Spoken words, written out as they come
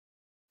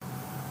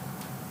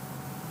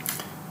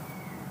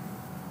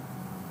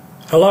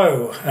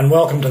Hello and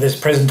welcome to this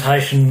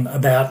presentation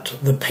about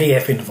the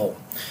PF interval.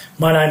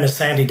 My name is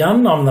Sandy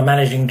Dunn, I'm the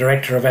Managing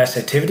Director of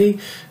Assetivity,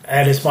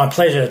 and it's my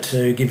pleasure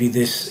to give you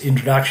this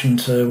introduction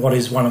to what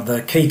is one of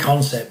the key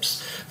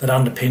concepts that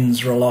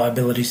underpins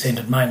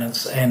reliability-centred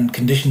maintenance and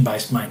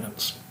condition-based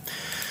maintenance.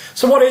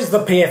 So what is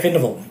the PF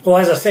interval? Well,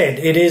 as I said,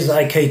 it is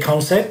a key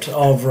concept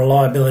of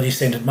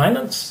reliability-centred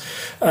maintenance.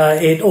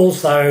 It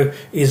also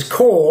is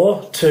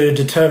core to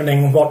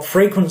determining what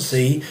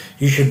frequency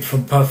you should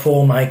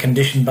perform a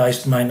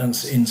condition-based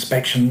maintenance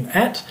inspection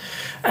at.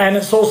 And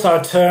it's also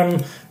a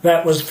term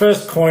that was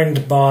first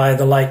coined by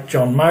the late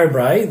John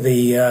Mowbray,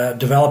 the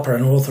developer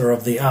and author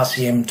of the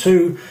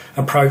RCM2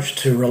 approach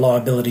to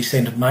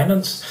reliability-centred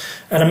maintenance,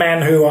 and a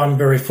man who I'm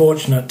very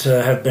fortunate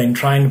to have been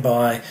trained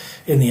by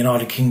in the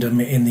United Kingdom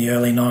in the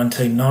early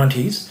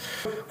 1990s.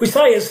 We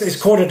say it's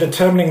core to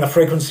determining the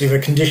frequency of a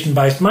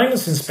condition-based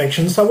maintenance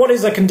inspection. So what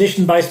is a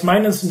condition-based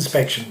maintenance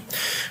inspection?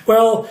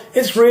 Well,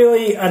 it's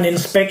really an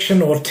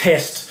inspection or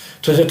test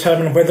to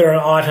determine whether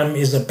an item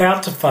is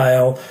about to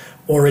fail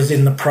or is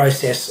in the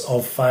process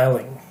of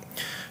failing.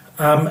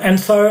 And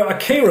so a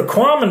key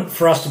requirement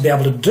for us to be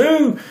able to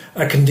do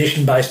a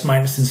condition-based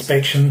maintenance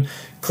inspection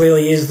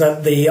clearly is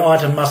that the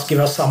item must give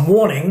us some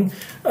warning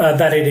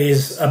that it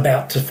is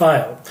about to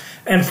fail.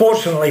 And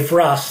fortunately for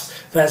us,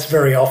 that's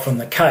very often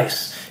the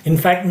case. In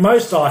fact,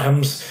 most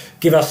items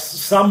give us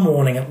some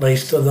warning at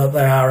least that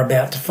they are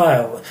about to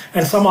fail.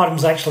 And some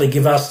items actually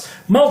give us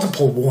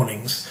multiple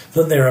warnings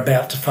that they're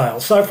about to fail.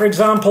 So for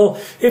example,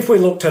 if we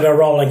looked at a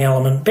rolling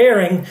element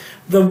bearing,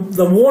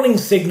 the warning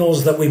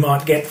signals that we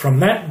might get from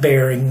that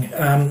bearing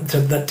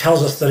that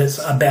tells us that it's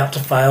about to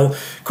fail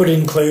could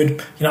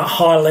include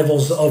high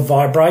levels of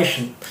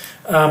vibration,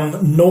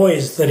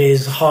 noise that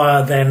is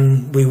higher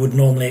than we would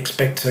normally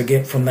expect to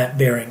get from that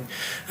bearing,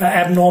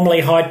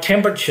 abnormally high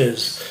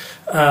temperatures,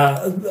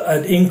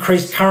 an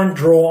increased current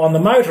draw on the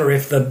motor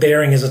if the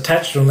bearing is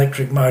attached to an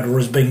electric motor or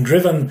is being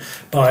driven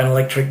by an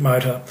electric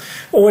motor.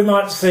 Or we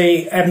might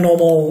see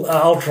abnormal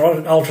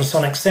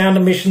ultrasonic sound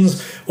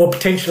emissions, or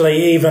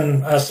potentially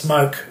even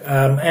smoke,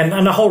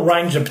 and a whole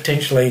range of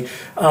potentially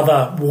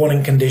other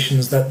warning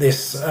conditions that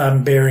this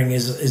bearing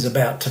is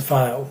about to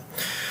fail.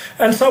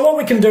 And so what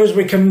we can do is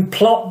we can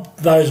plot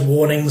those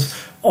warnings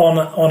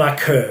on a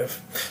curve.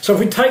 So if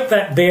we take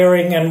that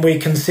bearing and we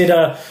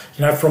consider,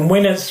 from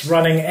when it's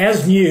running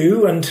as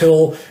new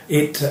until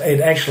it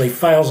actually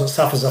fails, it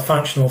suffers a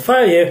functional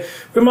failure,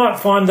 we might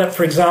find that,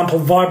 for example,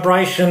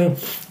 vibration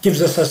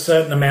gives us a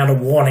certain amount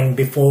of warning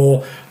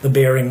before the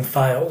bearing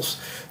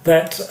fails.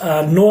 That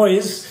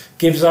noise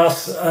gives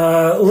us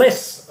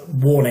less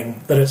warning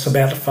that it's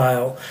about to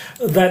fail.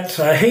 That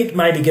heat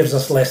maybe gives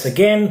us less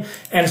again,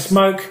 and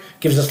smoke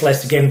gives us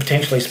less again.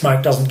 Potentially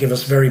smoke doesn't give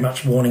us very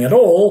much warning at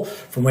all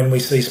from when we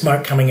see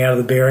smoke coming out of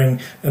the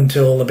bearing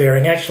until the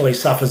bearing actually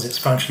suffers its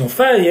functional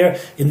failure,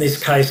 in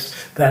this case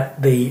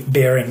that the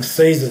bearing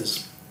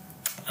seizes.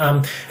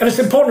 And it's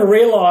important to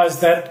realise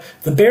that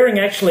the bearing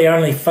actually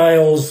only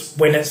fails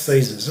when it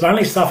seizes. It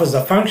only suffers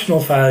a functional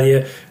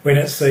failure when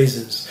it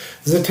seizes.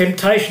 There's a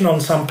temptation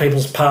on some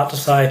people's part to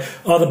say,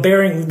 oh, the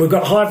bearing, we've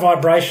got high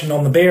vibration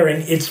on the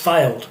bearing, it's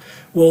failed.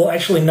 Well,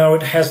 actually, no,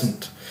 it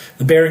hasn't.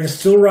 The bearing is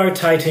still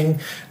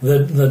rotating,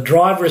 the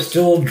driver is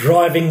still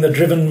driving the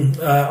driven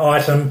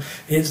item.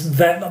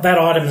 That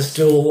item is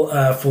still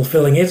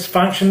fulfilling its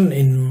function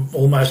in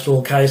almost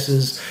all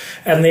cases,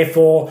 and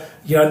therefore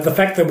the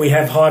fact that we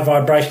have high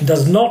vibration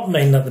does not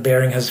mean that the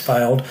bearing has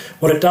failed.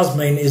 What it does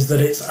mean is that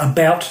it's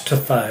about to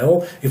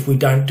fail if we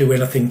don't do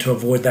anything to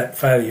avoid that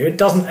failure. It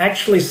doesn't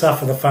actually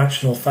suffer the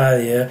functional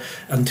failure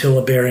until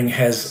the bearing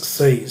has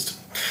seized.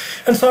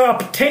 And so a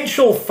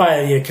potential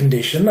failure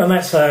condition, and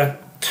that's a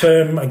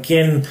term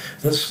again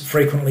that's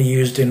frequently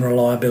used in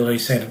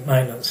reliability-centred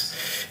maintenance,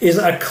 is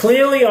a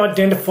clearly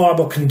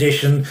identifiable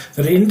condition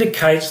that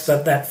indicates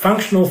that that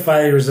functional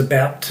failure is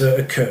about to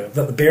occur,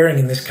 that the bearing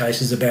in this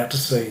case is about to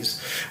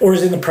seize or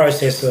is in the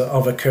process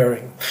of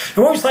occurring.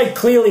 And when we say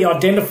clearly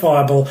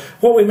identifiable,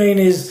 what we mean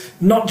is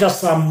not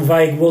just some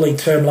vague woolly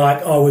term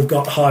like, oh, we've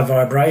got high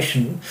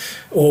vibration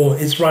or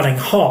it's running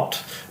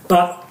hot,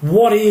 but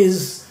what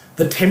is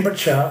the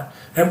temperature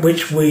at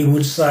which we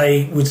would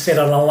set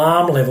an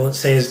alarm level that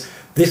says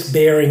this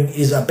bearing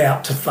is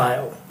about to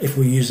fail, if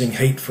we're using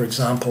heat, for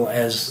example,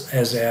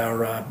 as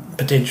our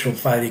potential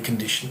failure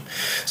condition.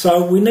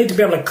 So we need to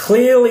be able to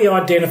clearly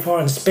identify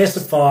and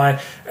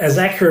specify as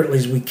accurately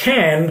as we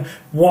can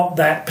what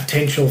that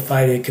potential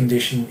failure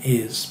condition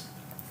is.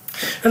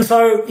 And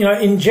so,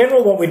 in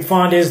general, what we'd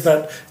find is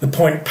that the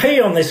point P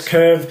on this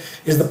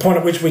curve is the point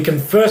at which we can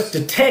first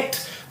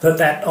detect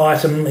that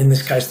item, in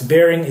this case the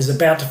bearing, is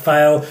about to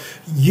fail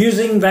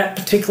using that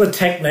particular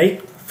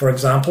technique, for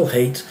example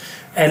heat,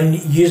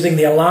 and using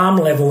the alarm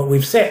level that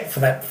we've set for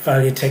that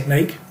failure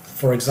technique,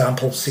 for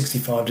example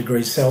 65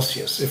 degrees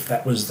Celsius, if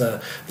that was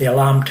the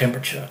alarm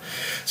temperature.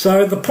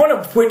 So the point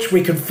at which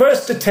we could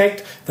first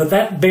detect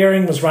that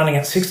bearing was running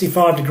at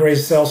 65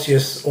 degrees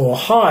Celsius or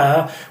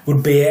higher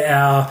would be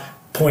our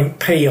point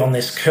P on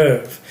this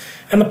curve.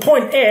 And the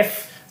point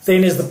F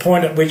then is the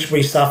point at which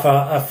we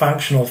suffer a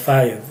functional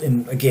failure.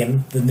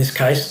 Again, in this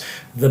case,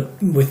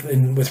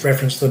 with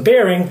reference to the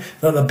bearing,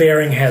 that the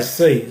bearing has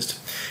seized.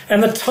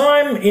 And the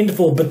time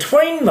interval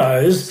between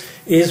those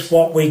is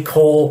what we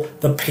call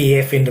the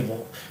PF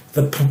interval.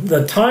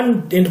 The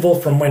time interval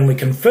from when we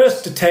can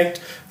first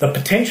detect the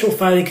potential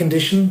failure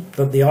condition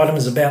that the item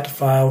is about to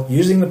fail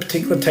using the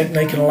particular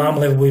technique and alarm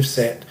level we've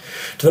set,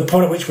 to the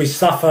point at which we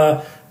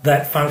suffer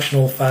that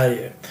functional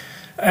failure.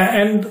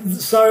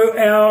 And so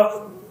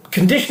our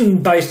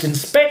condition-based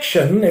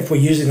inspection, if we're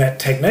using that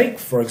technique,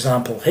 for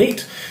example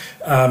heat,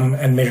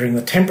 and measuring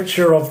the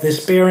temperature of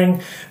this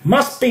bearing,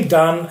 must be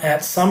done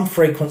at some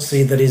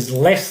frequency that is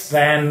less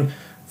than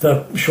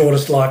the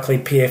shortest likely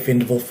PF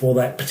interval for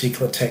that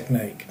particular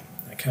technique.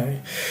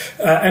 Okay,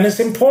 and it's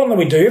important that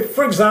we do.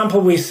 For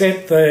example, we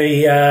set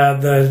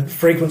the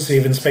frequency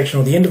of inspection,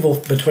 or the interval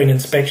between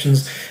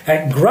inspections,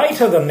 at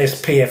greater than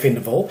this PF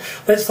interval.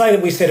 Let's say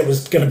that we said it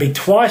was going to be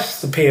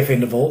twice the PF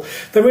interval.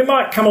 Then we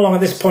might come along at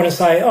this point and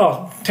say,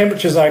 oh,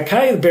 temperature's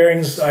okay, the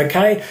bearing's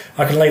okay,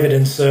 I can leave it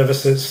in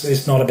service,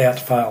 it's not about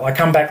to fail. I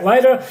come back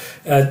later,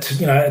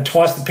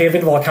 twice the PF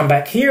interval, I come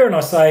back here and I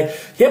say,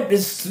 yep,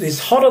 it's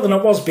hotter than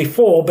it was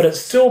before, but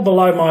it's still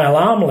below my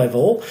alarm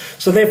level,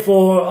 so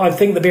therefore I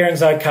think the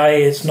bearing's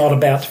okay, it's not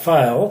about to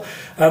fail.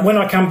 When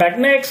I come back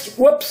next,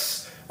 whoops,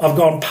 I've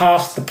gone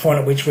past the point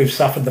at which we've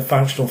suffered the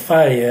functional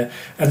failure,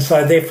 and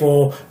so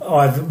therefore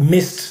I've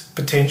missed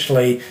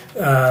potentially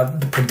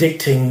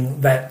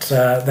predicting that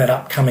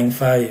upcoming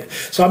failure.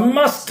 So I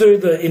must do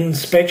the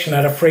inspection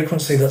at a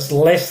frequency that's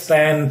less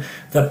than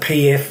the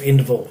PF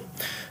interval.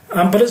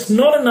 But it's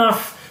not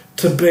enough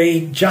to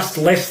be just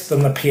less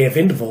than the PF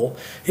interval.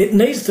 It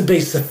needs to be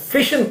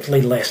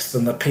sufficiently less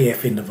than the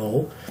PF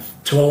interval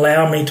to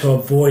allow me to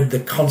avoid the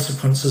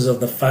consequences of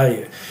the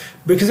failure.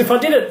 Because if I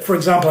did it, for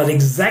example, at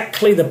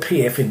exactly the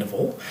PF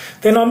interval,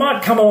 then I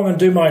might come along and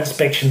do my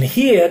inspection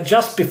here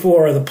just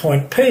before the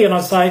point P, and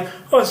I'd say,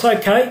 oh, it's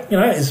okay,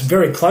 it's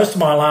very close to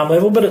my alarm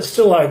level, but it's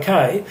still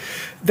okay.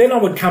 Then I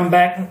would come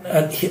back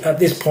at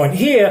this point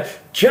here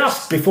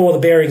just before the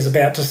bearing's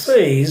about to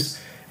seize,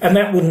 and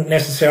that wouldn't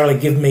necessarily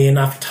give me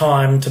enough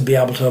time to be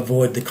able to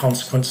avoid the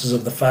consequences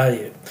of the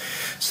failure.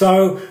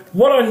 So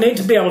what I need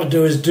to be able to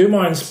do is do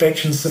my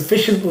inspection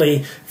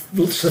sufficiently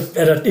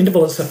at an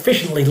interval that's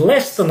sufficiently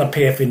less than the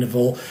PF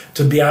interval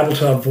to be able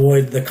to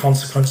avoid the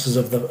consequences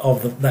of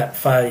that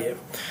failure.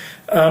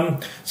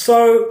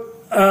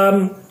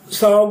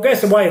 So I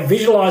guess a way of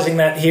visualising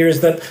that here is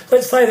that,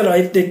 let's say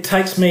that it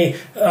takes me,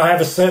 I have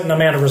a certain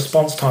amount of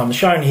response time.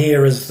 Shown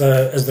here is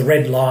the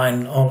red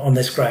line on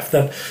this graph,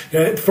 that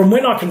from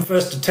when I can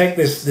first detect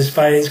this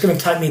failure, it's going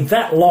to take me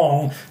that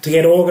long to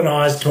get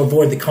organised to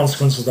avoid the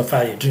consequences of the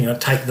failure.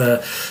 Take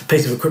the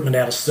piece of equipment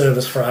out of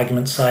service, for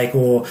argument's sake,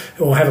 or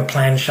have a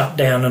planned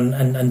shutdown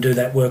and do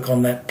that work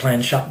on that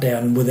planned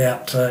shutdown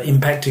without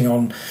impacting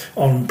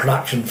on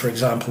production, for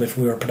example, if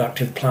we were a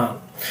productive plant.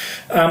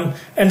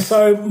 And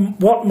so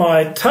what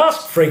my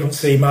task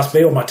frequency must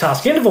be, or my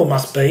task interval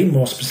must be,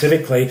 more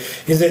specifically,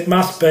 is it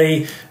must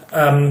be,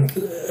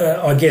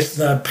 I guess,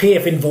 the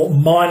PF interval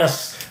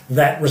minus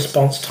that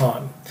response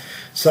time.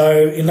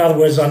 So in other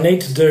words, I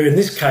need to do, in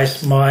this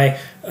case, my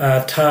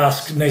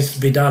task needs to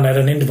be done at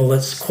an interval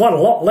that's quite a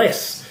lot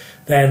less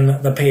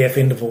than the PF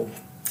interval.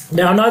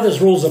 Now, I know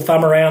there's rules of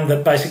thumb around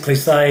that basically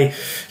say,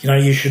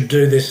 you should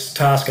do this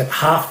task at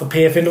half the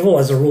PF interval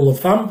as a rule of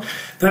thumb.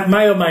 That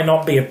may or may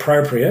not be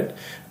appropriate,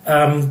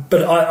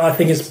 but I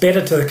think it's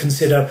better to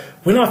consider,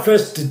 when I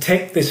first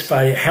detect this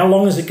failure, how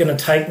long is it going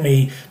to take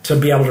me to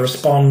be able to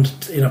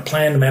respond in a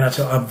planned manner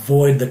to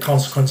avoid the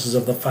consequences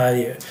of the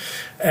failure?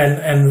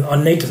 And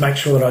I need to make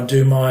sure that I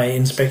do my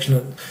inspection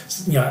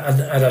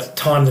at a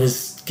time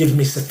that gives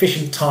me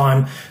sufficient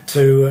time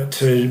to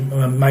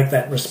make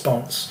that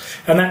response.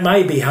 And that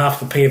may be half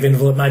the PF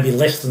interval, it may be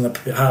less than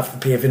half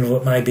the PF interval,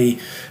 it may be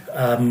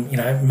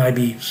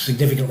maybe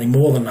significantly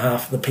more than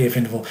half the PF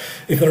interval.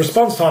 If the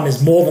response time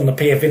is more than the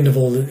PF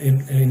interval,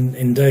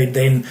 indeed,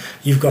 then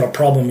you've got a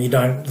problem.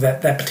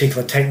 That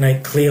particular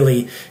technique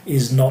clearly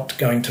is not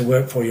going to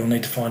work for you. You'll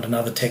need to find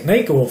another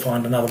technique or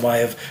find another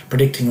way of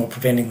predicting or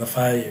preventing the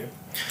failure.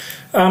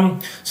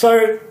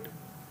 So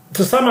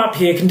to sum up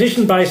here,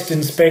 condition-based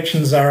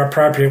inspections are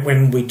appropriate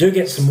when we do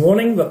get some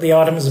warning that the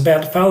item is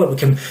about to fail, that we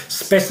can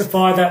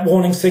specify that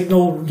warning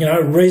signal,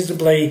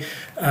 reasonably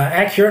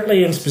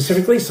accurately and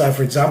specifically. So,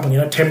 for example,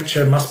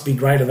 temperature must be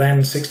greater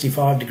than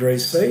 65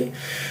 degrees C.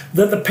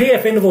 That the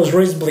PF interval is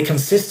reasonably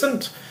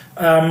consistent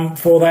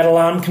for that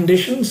alarm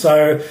condition.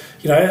 So,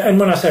 and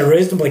when I say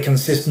reasonably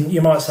consistent,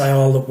 you might say,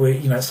 oh, look,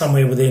 we're,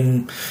 somewhere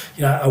within,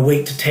 a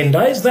week to 10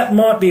 days. That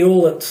might be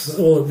all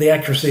the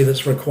accuracy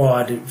that's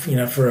required,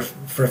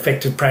 for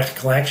effective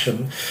practical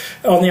action.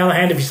 On the other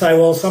hand, if you say,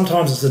 well,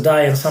 sometimes it's a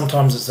day and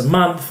sometimes it's a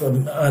month,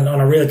 and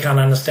I really can't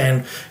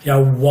understand,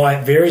 why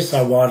it varies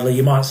so widely,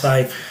 you might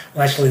say,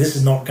 well, actually, this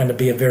is not going to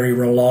be a very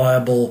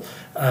reliable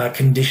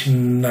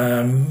condition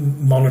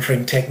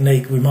monitoring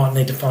technique. We might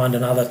need to find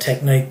another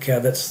technique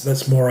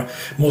that's more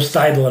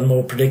stable and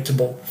more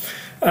predictable.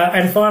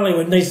 And finally,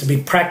 it needs to be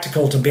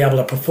practical to be able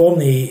to perform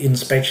the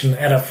inspection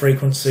at a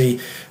frequency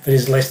that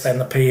is less than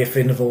the PF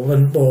interval,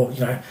 or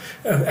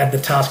at the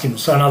task interval.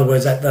 So in other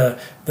words, at the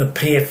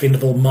PF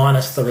interval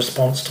minus the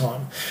response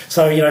time.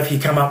 So if you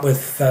come up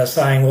with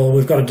saying, well,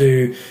 we've got to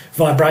do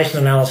vibration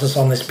analysis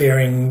on this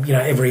bearing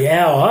every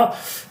hour,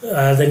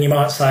 then you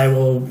might say,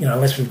 well,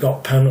 unless we've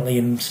got permanently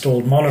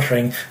installed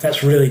monitoring,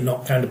 that's really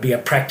not going to be a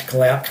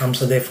practical outcome.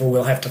 So therefore,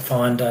 we'll have to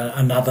find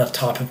another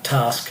type of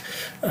task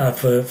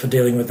for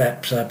dealing with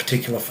that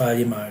particular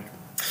failure mode.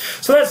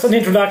 So that's an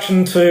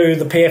introduction to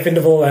the PF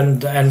interval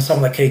and some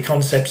of the key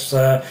concepts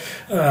that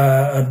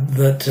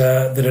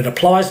it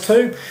applies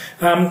to.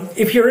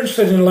 If you're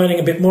interested in learning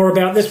a bit more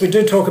about this, we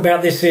do talk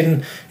about this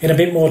in a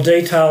bit more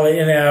detail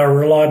in our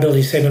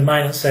reliability centred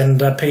maintenance and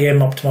PM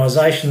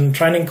optimisation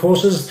training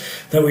courses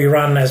that we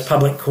run as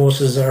public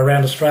courses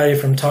around Australia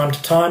from time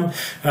to time.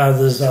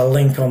 There's a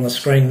link on the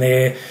screen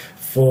there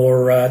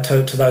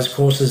to those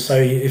courses, so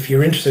if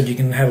you're interested, you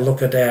can have a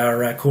look at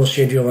our course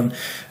schedule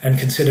and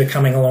consider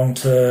coming along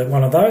to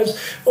one of those,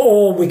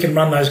 or we can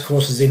run those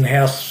courses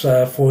in-house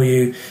for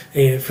you,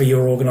 for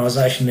your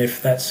organisation,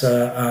 if that's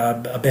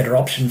a better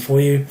option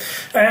for you.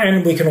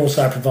 And we can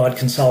also provide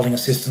consulting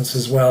assistance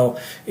as well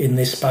in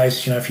this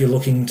space, if you're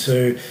looking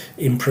to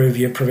improve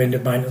your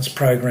preventive maintenance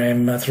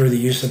program through the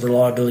use of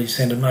reliability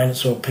centred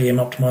maintenance or PM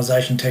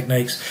optimisation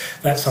techniques.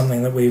 That's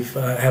something that we've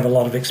have a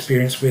lot of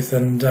experience with,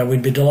 and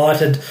we'd be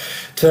delighted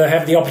to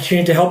have the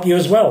opportunity to help you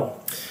as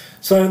well.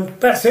 So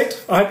that's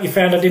it. I hope you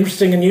found it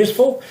interesting and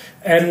useful,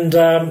 and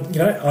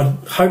I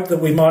hope that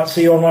we might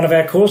see you on one of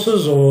our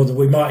courses, or that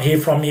we might hear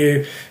from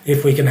you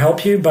if we can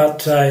help you,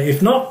 but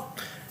if not,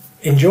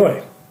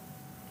 enjoy.